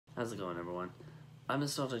How's it going, everyone? I'm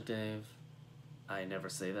Nostalgic Dave. I never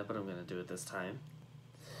say that, but I'm going to do it this time.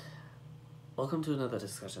 Welcome to another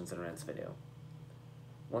Discussions and Rants video.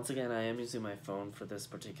 Once again, I am using my phone for this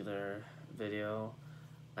particular video.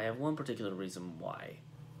 I have one particular reason why.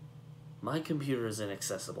 My computer is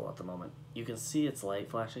inaccessible at the moment. You can see its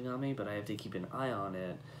light flashing on me, but I have to keep an eye on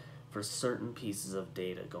it for certain pieces of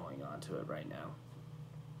data going onto it right now.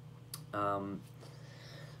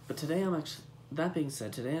 But today that being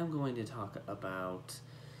said, today I'm going to talk about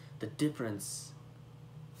the difference,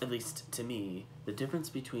 at least to me, the difference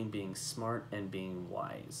between being smart and being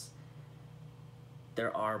wise.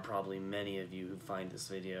 There are probably many of you who find this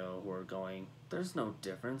video who are going, there's no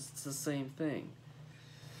difference, it's the same thing.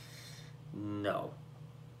 No.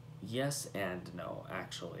 Yes and no,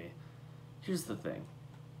 actually. Here's the thing.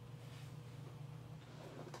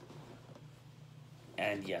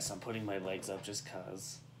 And yes, I'm putting my legs up just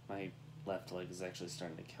cause my left leg is actually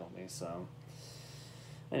starting to kill me, so.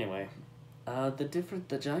 Anyway,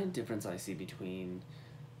 the giant difference I see between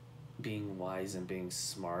being wise and being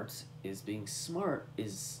smart is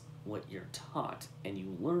what you're taught, and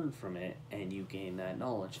you learn from it, and you gain that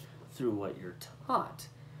knowledge through what you're taught.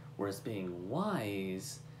 Whereas being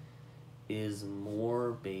wise is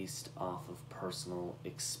more based off of personal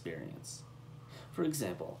experience. For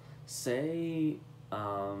example, say,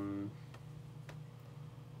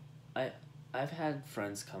 I've had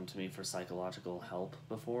friends come to me for psychological help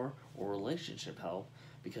before, or relationship help,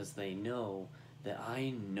 because they know that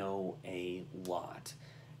I know a lot.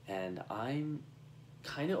 And I'm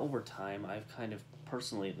kind of over time, I've kind of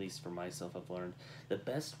personally, at least for myself, I've learned the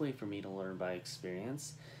best way for me to learn by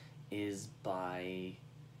experience is by,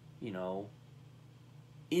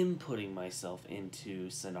 inputting myself into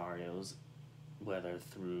scenarios, whether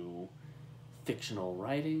through fictional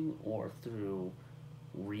writing or through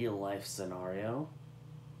real life scenario.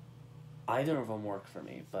 Either of them work for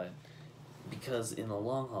me, but because in the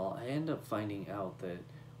long haul I end up finding out that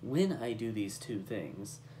when I do these two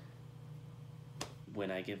things,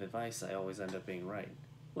 when I give advice, I always end up being right.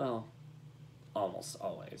 Well, almost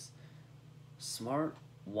always. Smart,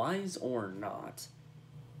 wise or not,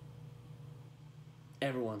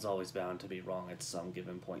 everyone's always bound to be wrong at some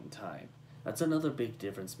given point in time. That's another big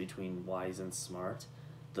difference between wise and smart.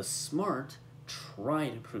 The smart try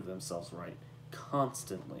to prove themselves right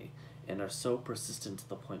constantly and are so persistent to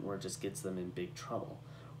the point where it just gets them in big trouble.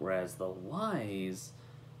 Whereas the wise,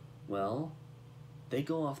 well, they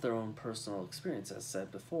go off their own personal experience, as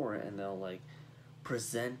said before, and they'll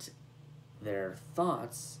present their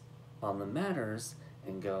thoughts on the matters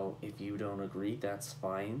and go, if you don't agree, that's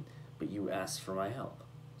fine, but you asked for my help.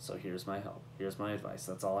 So here's my help. Here's my advice.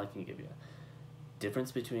 That's all I can give you.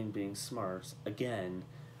 Difference between being smart, again,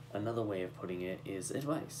 another way of putting it is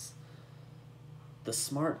advice. The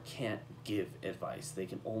smart can't give advice. They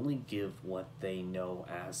can only give what they know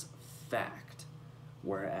as fact.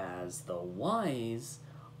 Whereas the wise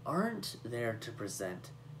aren't there to present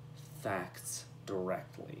facts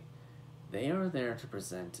directly. They are there to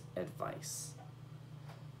present advice.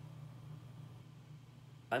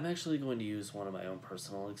 I'm actually going to use one of my own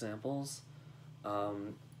personal examples.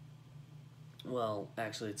 Well,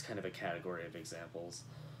 actually, it's kind of a category of examples.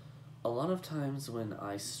 A lot of times when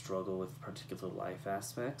I struggle with particular life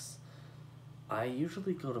aspects, I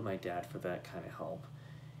usually go to my dad for that kind of help.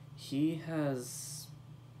 He has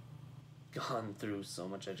gone through so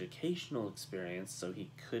much educational experience, so he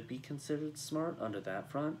could be considered smart under that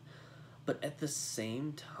front. But at the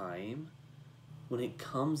same time, when it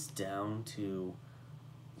comes down to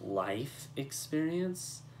life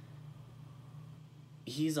experience,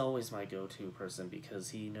 he's always my go-to person because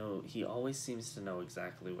he always seems to know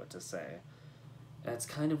exactly what to say. That's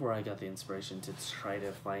kind of where I got the inspiration to try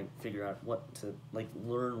to figure out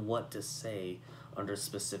learn what to say under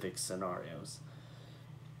specific scenarios.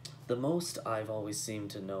 The most I've always seemed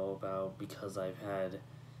to know about, because I've had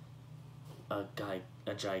a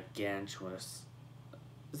gigantuous,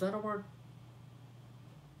 is that a word?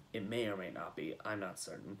 It may or may not be, I'm not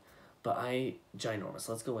certain, but ginormous,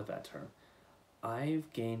 let's go with that term.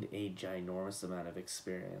 I've gained a ginormous amount of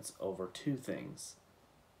experience over two things: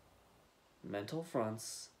 mental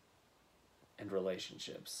fronts and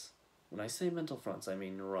relationships. When I say mental fronts, I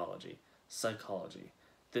mean neurology, psychology,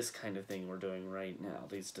 this kind of thing we're doing right now,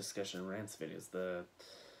 these discussion rants videos, the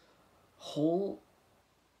whole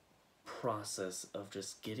process of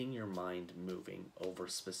just getting your mind moving over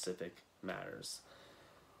specific matters.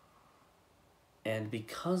 And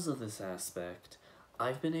because of this aspect,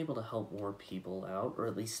 I've been able to help more people out, or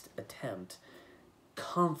at least attempt,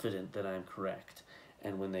 confident that I'm correct.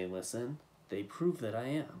 And when they listen, they prove that I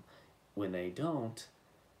am. When they don't,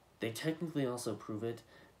 they technically also prove it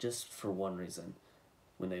just for one reason.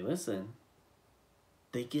 When they listen,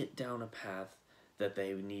 they get down a path that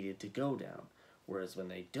they needed to go down. Whereas when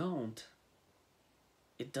they don't,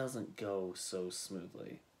 it doesn't go so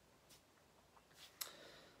smoothly.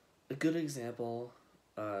 A good example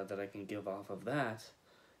that I can give off of that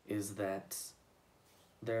is that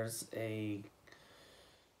there's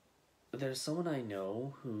someone I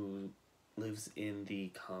know who lives in the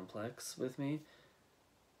complex with me,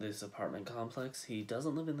 this apartment complex. He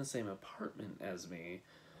doesn't live in the same apartment as me,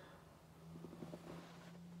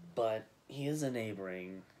 but he is a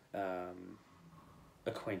neighboring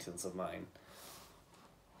acquaintance of mine,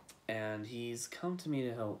 and he's come to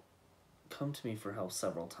me for help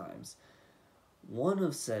several times. One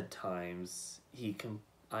of said times, he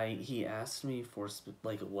asked me for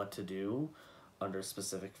what to do under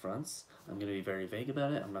specific fronts. I'm going to be very vague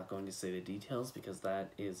about it. I'm not going to say the details because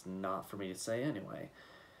that is not for me to say anyway.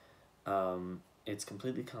 It's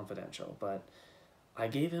completely confidential, but I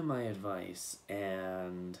gave him my advice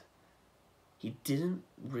and he didn't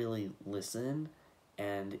really listen,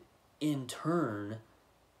 and in turn,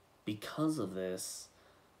 because of this,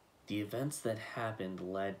 the events that happened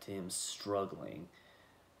led to him struggling,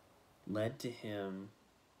 led to him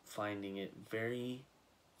finding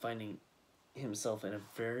himself in a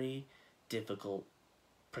very difficult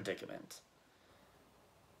predicament.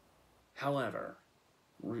 However,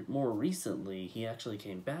 more recently, he actually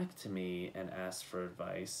came back to me and asked for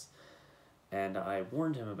advice, and I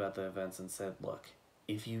warned him about the events and said, look,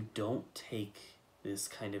 if you don't take this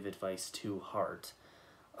kind of advice to heart,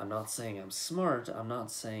 I'm not saying I'm smart, I'm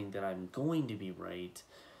not saying that I'm going to be right,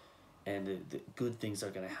 and good things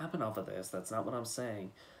are going to happen off of this, that's not what I'm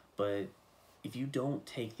saying, but if you don't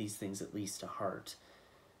take these things at least to heart,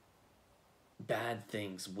 bad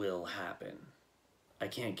things will happen. I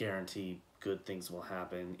can't guarantee good things will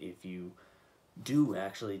happen if you do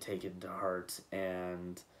actually take it to heart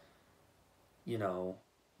and,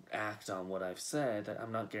 act on what I've said.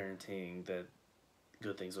 I'm not guaranteeing that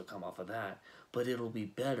good things will come off of that, but it'll be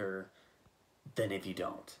better than if you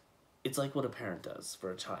don't. It's like what a parent does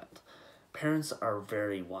for a child. Parents are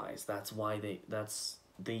very wise. That's why they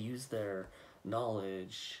use their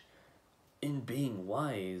knowledge in being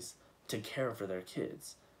wise to care for their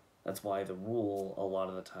kids. That's why the rule a lot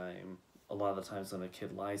of the times when a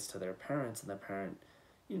kid lies to their parents and the parent,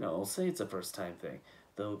 say it's a first time thing,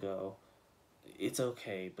 they'll go, it's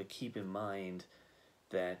okay, but keep in mind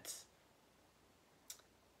that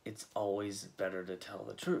it's always better to tell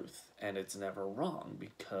the truth, and it's never wrong,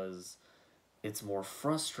 because it's more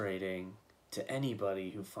frustrating to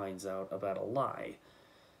anybody who finds out about a lie,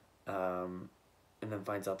 and then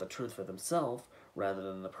finds out the truth for themselves, rather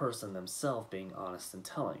than the person themselves being honest and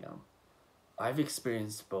telling them. I've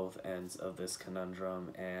experienced both ends of this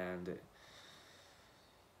conundrum, and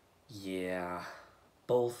yeah,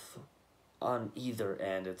 both on either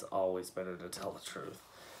end, it's always better to tell the truth.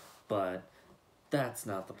 But that's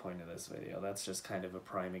not the point of this video. That's just kind of a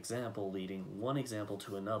prime example, leading one example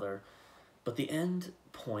to another. But the end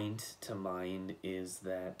point to mind is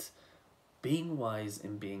that being wise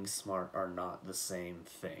and being smart are not the same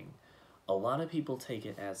thing. A lot of people take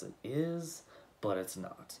it as it is, but it's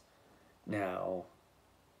not. Now,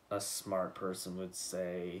 a smart person would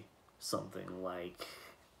say something like,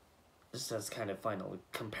 just as kind of final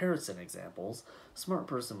comparison examples, a smart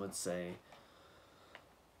person would say,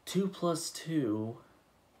 2 plus 2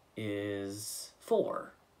 is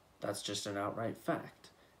 4. That's just an outright fact.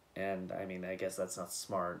 And, I guess that's not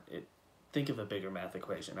smart. Think of a bigger math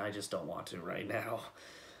equation. I just don't want to right now.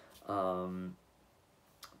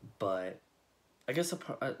 But I guess,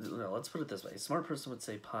 let's put it this way. A smart person would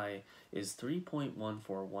say pi is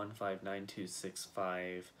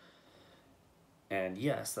 3.14159265. And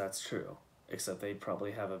yes, that's true. Except they'd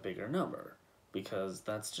probably have a bigger number, because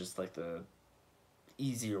that's just like the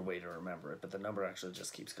easier way to remember it, but the number actually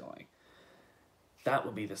just keeps going. That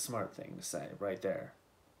would be the smart thing to say right there.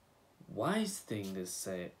 Wise thing to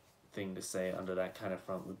say under that kind of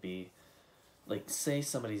front would be, like, say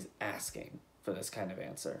somebody's asking for this kind of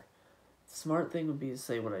answer. The smart thing would be to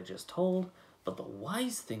say what I just told, but the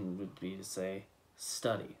wise thing would be to say,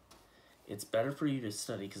 study. It's better for you to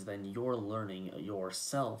study, because then you're learning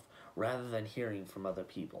yourself rather than hearing from other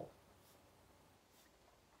people.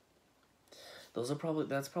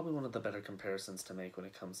 That's probably one of the better comparisons to make when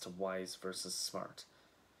it comes to wise versus smart.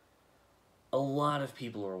 A lot of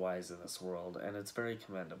people are wise in this world, and it's very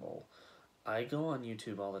commendable. I go on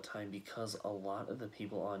YouTube all the time because a lot of the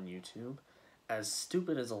people on YouTube, as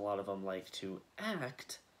stupid as a lot of them like to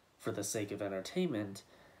act for the sake of entertainment,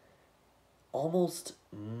 almost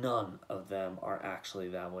none of them are actually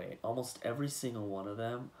that way. Almost every single one of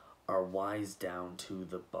them are wise down to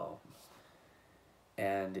the bone.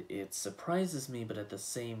 And it surprises me, but at the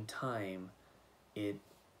same time, it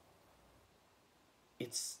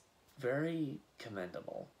it's very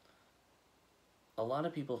commendable. A lot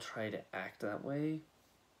of people try to act that way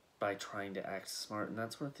by trying to act smart, and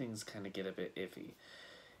that's where things kind of get a bit iffy.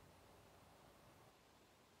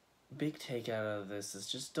 Big take out of this is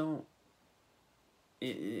just don't.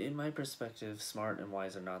 In my perspective, smart and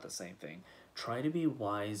wise are not the same thing. Try to be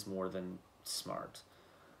wise more than smart.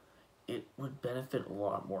 It would benefit a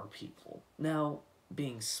lot more people. Now,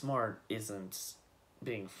 being smart isn't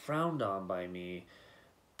being frowned on by me,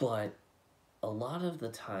 but a lot of the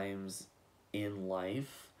times in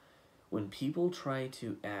life, when people try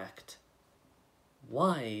to act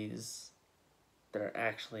wise, they're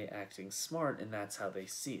actually acting smart, and that's how they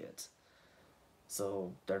see it.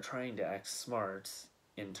 So they're trying to act smart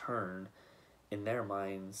in turn in their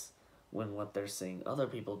minds when what they're seeing other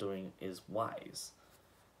people doing is wise.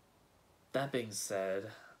 That being said,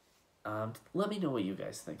 let me know what you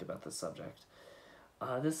guys think about this subject.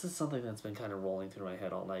 This is something that's been kind of rolling through my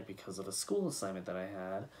head all night because of a school assignment that I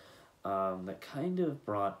had that kind of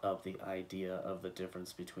brought up the idea of the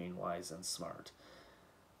difference between wise and smart.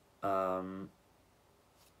 Um,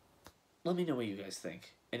 Let me know what you guys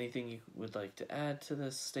think. Anything you would like to add to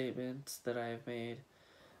this statement that I have made?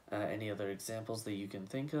 Any other examples that you can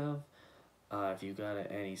think of? If you got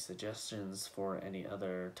any suggestions for any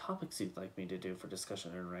other topics you'd like me to do for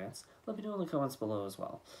discussion and rants, let me know in the comments below as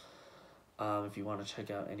well. If you want to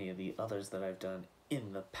check out any of the others that I've done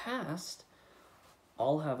in the past,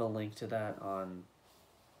 I'll have a link to that on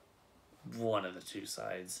one of the two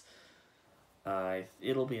sides.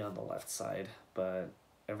 It'll be on the left side, but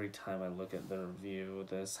every time I look at the review,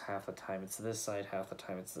 there's half the time it's this side, half the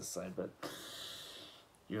time it's this side, but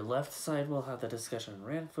your left side will have the discussion and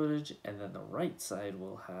rant footage, and then the right side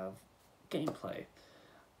will have gameplay.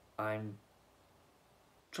 I'm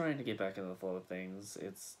trying to get back in the flow of things.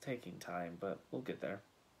 It's taking time, but we'll get there.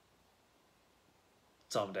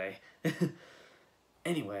 Someday.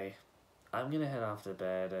 Anyway, I'm gonna head off to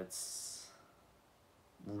bed. It's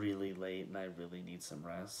really late and I really need some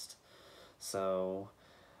rest. So,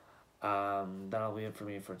 that'll be it for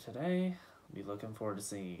me for today. I'll be looking forward to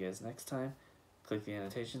seeing you guys next time. Click the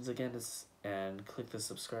annotations again and click the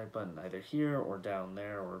subscribe button either here or down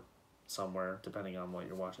there or somewhere, depending on what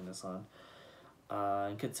you're watching this on.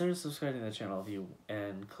 And consider subscribing to the channel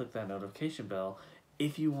and click that notification bell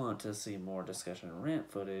if you want to see more discussion and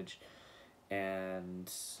rant footage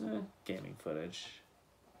and gaming footage.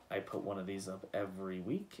 I put one of these up every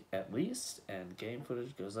week at least, and game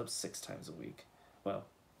footage goes up 6 times a week. Well,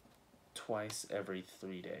 twice every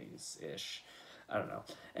 3 days-ish. I don't know.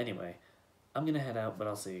 Anyway, I'm gonna head out, but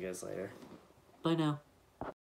I'll see you guys later. Bye now.